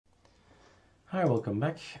Hi, welcome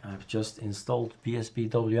back. I've just installed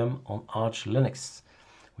Bspwm on Arch Linux.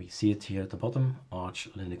 We see it here at the bottom, Arch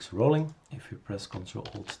Linux rolling. If we press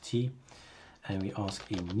Ctrl-Alt-T and we ask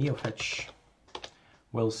a neofetch,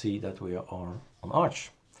 we'll see that we are on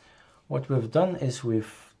Arch. What we've done is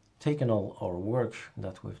we've taken all our work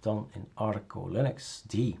that we've done in ArcoLinux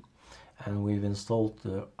D and we've installed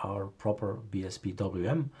our proper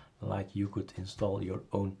Bspwm, like you could install your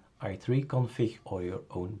own i3 config or your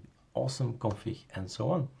own awesome config and so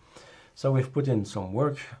on. So we've put in some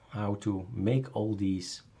work how to make all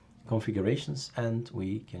these configurations, and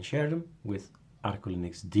we can share them with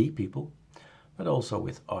ArcoLinux D people, but also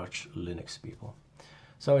with Arch Linux people.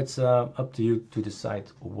 So it's up to you to decide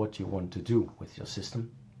what you want to do with your system.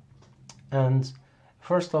 And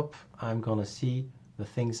first up, I'm gonna see the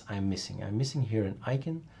things I'm missing. I'm missing here an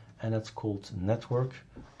icon, and that's called network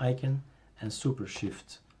icon, and super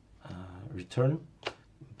shift return.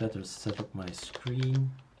 Better set up my screen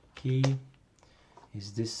key.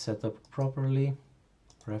 Is this set up properly?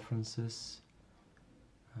 Preferences.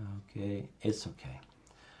 Okay, it's okay.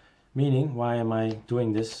 Meaning, why am I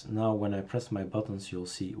doing this? Now when I press my buttons, you'll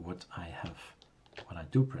see what I have, what I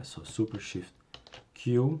do press. So super shift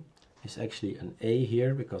Q is actually an A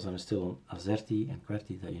here because I'm still on Azerty and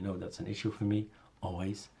QWERTY. That, you know, that's an issue for me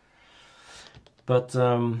always. But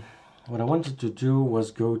what I wanted to do was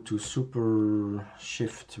go to super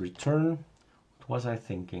shift return. What was I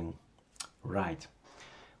thinking? Right.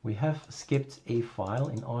 We have skipped a file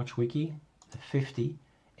in ArchWiki, 50,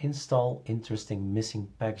 install interesting missing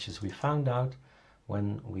packages. We found out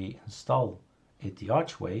when we install it the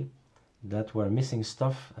Arch way that we're missing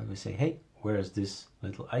stuff, and we say, hey, where is this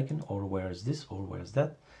little icon, or where is this, or where is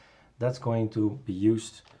that? That's going to be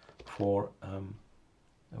used for,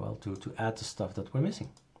 well, to add the stuff that we're missing.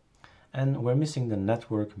 And we're missing the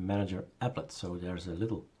network manager applet. So there's a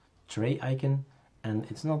little tray icon and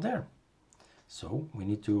it's not there. So we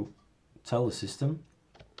need to tell the system,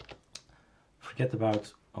 forget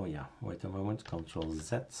about, oh yeah, wait a moment, Control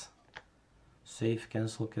Z, save,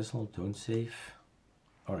 cancel, don't save.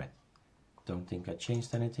 All right, don't think I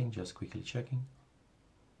changed anything, just quickly checking.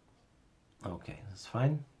 Okay, that's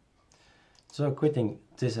fine. So quitting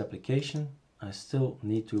this application, I still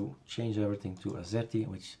need to change everything to Azerty,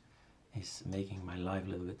 which is making my life a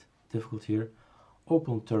little bit difficult here.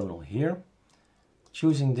 Open terminal here,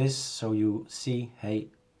 choosing this so you see, hey,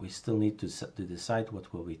 we still need to decide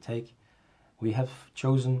what will we take. We have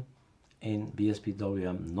chosen in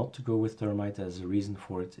Bspwm not to go with termite. There's a reason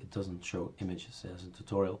for it. It doesn't show images. There's a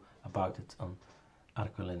tutorial about it on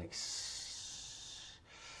ArcoLinux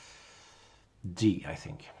D, I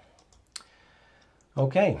think.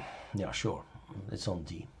 Okay, yeah, sure, it's on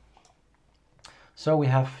D. So we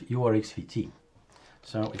have URXVT.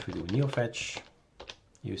 So if we do neofetch,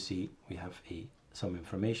 you see we have some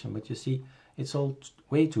information, but you see it's all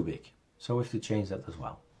way too big. So we have to change that as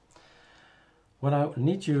well. What I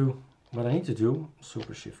need to do,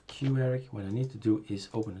 super shift Q, Eric, what I need to do is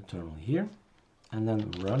open the terminal here and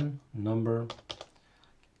then run number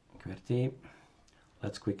QWERTY.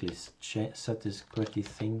 Let's quickly set this QWERTY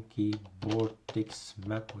thingy vortex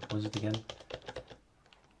map. What was it again?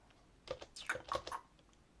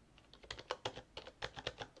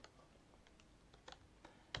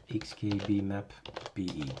 XKB map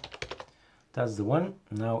BE. That's the one.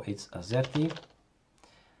 Now it's Azerty.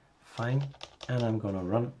 Fine. And I'm gonna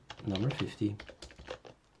run number 50.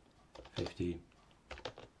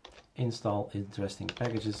 Install interesting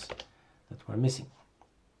packages that we're missing.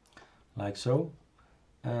 Like so.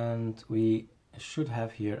 And we should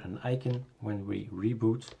have here an icon when we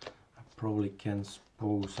reboot. I probably can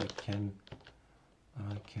suppose I can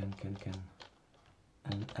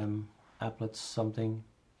an applet something.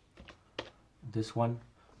 This one.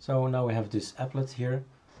 So now we have this applet here,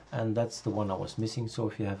 and that's the one I was missing. So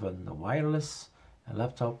if you have a wireless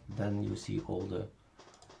laptop, then you see all the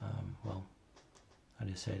well, how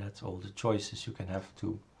do you say that, all the choices you can have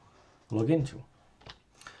to log into.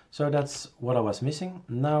 So that's what I was missing.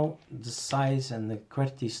 Now the size and the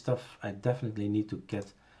QWERTY stuff, I definitely need to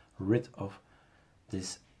get rid of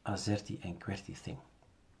this Azerty and QWERTY thing.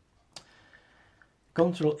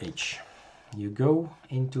 Control H. You go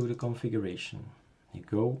into the configuration, you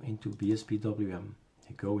go into Bspwm,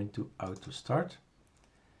 you go into auto start,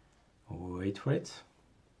 wait for it.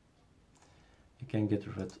 You can get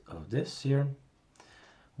rid of this here.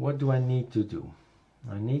 What do I need to do?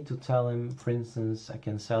 I need to tell him, for instance, I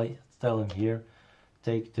can tell him here,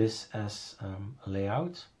 take this as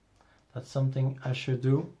layout. That's something I should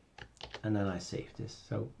do, and then I save this.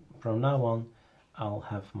 So from now on, I'll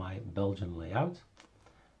have my Belgian layout.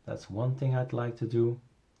 That's one thing I'd like to do.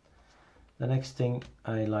 The next thing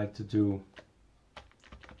I like to do,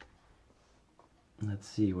 let's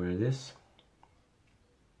see where it is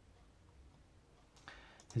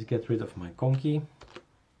get rid of my conky.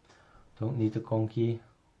 Don't need the conky.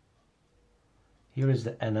 Here is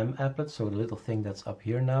the NM applet, so the little thing that's up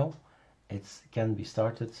here now, it can be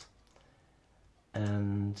started,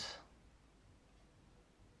 and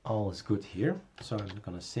all is good here. So I'm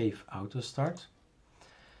going to save auto start.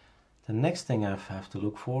 The next thing I have to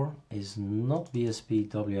look for is not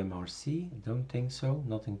Bspwm RC, don't think so,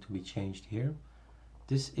 nothing to be changed here.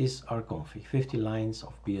 This is our config, 50 lines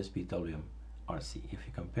of Bspwm RC. If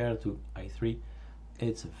you compare it to i3,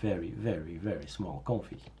 it's a very, very, very small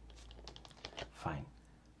config. Fine,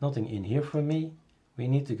 nothing in here for me. We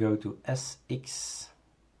need to go to SX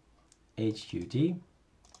HUD.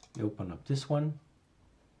 We open up this one,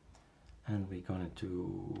 and we're going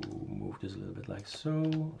to move this a little bit like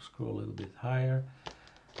so, scroll a little bit higher,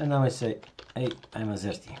 and now I say, hey, I'm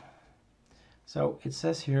Azerty. So it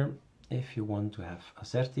says here, if you want to have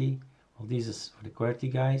Azerty, well, this is for the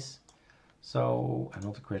QWERTY guys. So I'm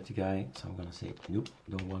not a QWERTY guy, so I'm going to say, nope,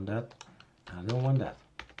 don't want that, I don't want that.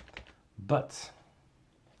 But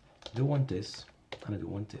I do want this, and I do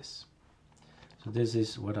want this. So this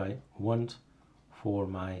is what I want for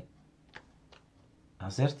my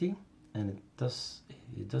Azerty, and it does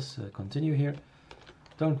continue here.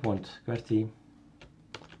 Don't want QWERTY,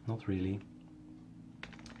 not really,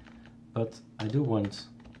 but I do want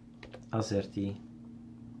Azerty,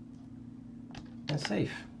 and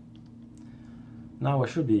save. Now I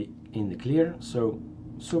should be in the clear, so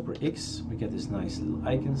Super X, we get these nice little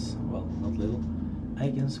icons, well, not little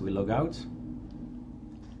icons. We log out,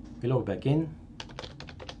 we log back in,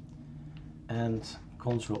 and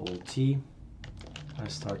Ctrl-Alt-T, I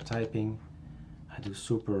start typing, I do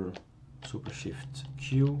Super Shift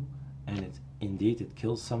Q, and it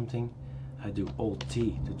kills something. I do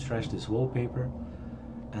Alt-T to trash this wallpaper,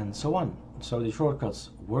 and so on. So the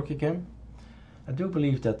shortcuts work again. I do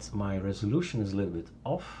believe that my resolution is a little bit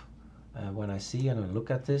off. When I see and I look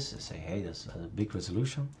at this, I say, hey, that's a big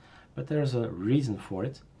resolution. But there's a reason for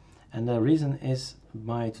it. And the reason is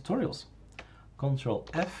my tutorials. Ctrl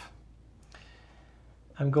F.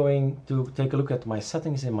 I'm going to take a look at my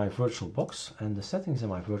settings in my VirtualBox. And the settings in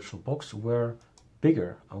my VirtualBox were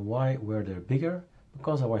bigger. And why were they bigger?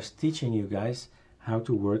 Because I was teaching you guys how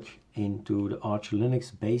to work into the Arch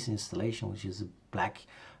Linux base installation, which is a black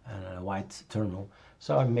and a white terminal.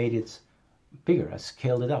 So I made it bigger, I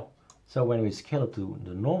scaled it up. So when we scale it to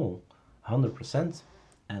the normal 100%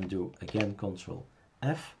 and do again Ctrl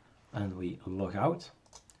F and we log out,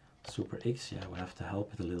 Super X, yeah, we have to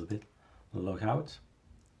help it a little bit, log out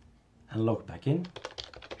and log back in,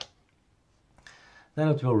 then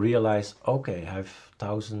it will realize, okay, I have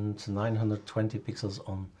 1920 pixels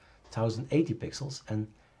on 1080 pixels, and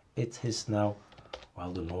it is now,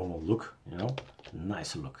 well, the normal look, you know,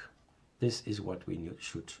 nicer look. This is what we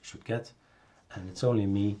should get, and it's only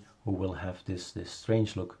me who will have this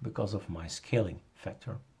strange look because of my scaling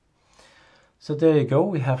factor. So there you go,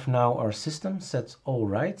 we have now our system set all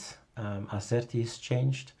right. Azerty is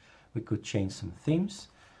changed, we could change some themes,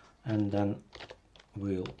 and then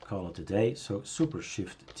we'll call it a day. So Super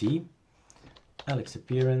Shift T, Alex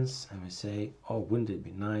appearance, and we say, oh, wouldn't it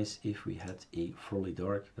be nice if we had a fully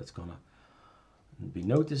dark that's gonna be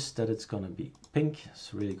noticed, that it's gonna be pink,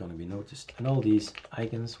 it's really gonna be noticed. And all these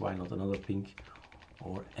icons, why not another pink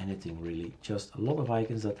or anything really, just a lot of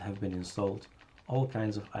icons that have been installed, all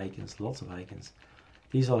kinds of icons, lots of icons.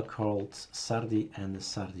 These are called Sardi and the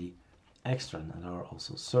Sardi Extra, and are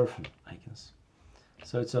also Surfen icons.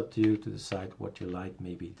 So it's up to you to decide what you like,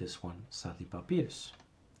 maybe this one, Sardi Papyrus.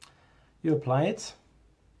 You apply it,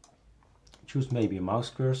 choose maybe a mouse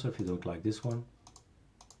cursor if you don't like this one.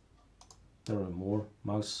 There are more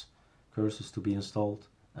mouse cursors to be installed.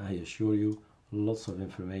 I assure you, lots of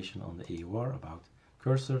information on the EUR about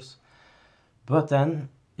cursors. But then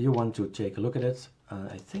you want to take a look at it.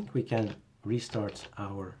 I think we can restart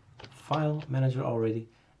our file manager already,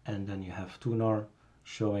 and then you have Tunar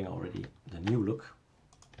showing already the new look.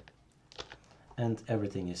 And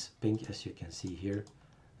everything is pink, as you can see here.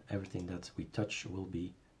 Everything that we touch will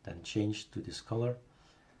be then changed to this color.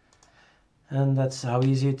 And that's how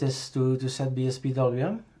easy it is to set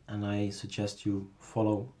Bspwm. And I suggest you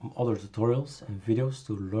follow other tutorials and videos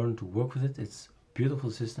to learn to work with it. It's a beautiful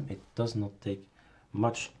system. It does not take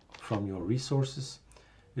much from your resources.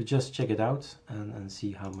 You just check it out and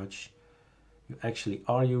see how much you actually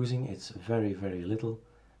are using. It's very, very little.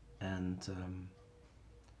 And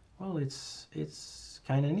well, it's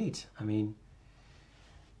kind of neat. I mean,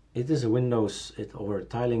 it is a Windows or a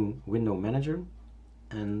tiling window manager.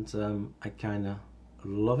 and I kind of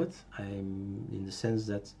love it. I'm in the sense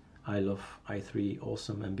that I love i3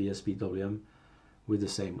 Awesome and Bspwm with the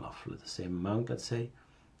same love, with the same amount, let's say,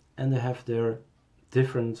 and they have their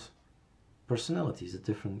different personalities, the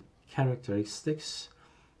different characteristics.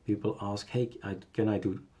 People ask, hey, can I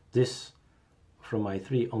do this from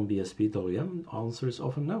i3 on Bspwm? The answer is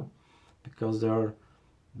often no, because they are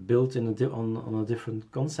built in on a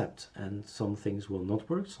different concept, and some things will not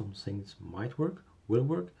work, some things might work, will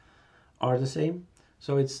work, are the same.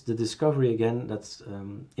 So it's the discovery again that's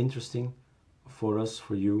interesting for us,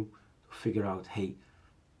 for you, to figure out, hey,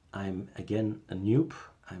 I'm again a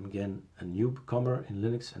newcomer in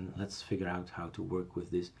Linux, and let's figure out how to work with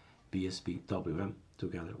this Bspwm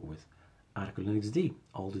together with ArcoLinux D.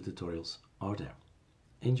 All the tutorials are there.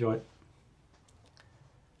 Enjoy!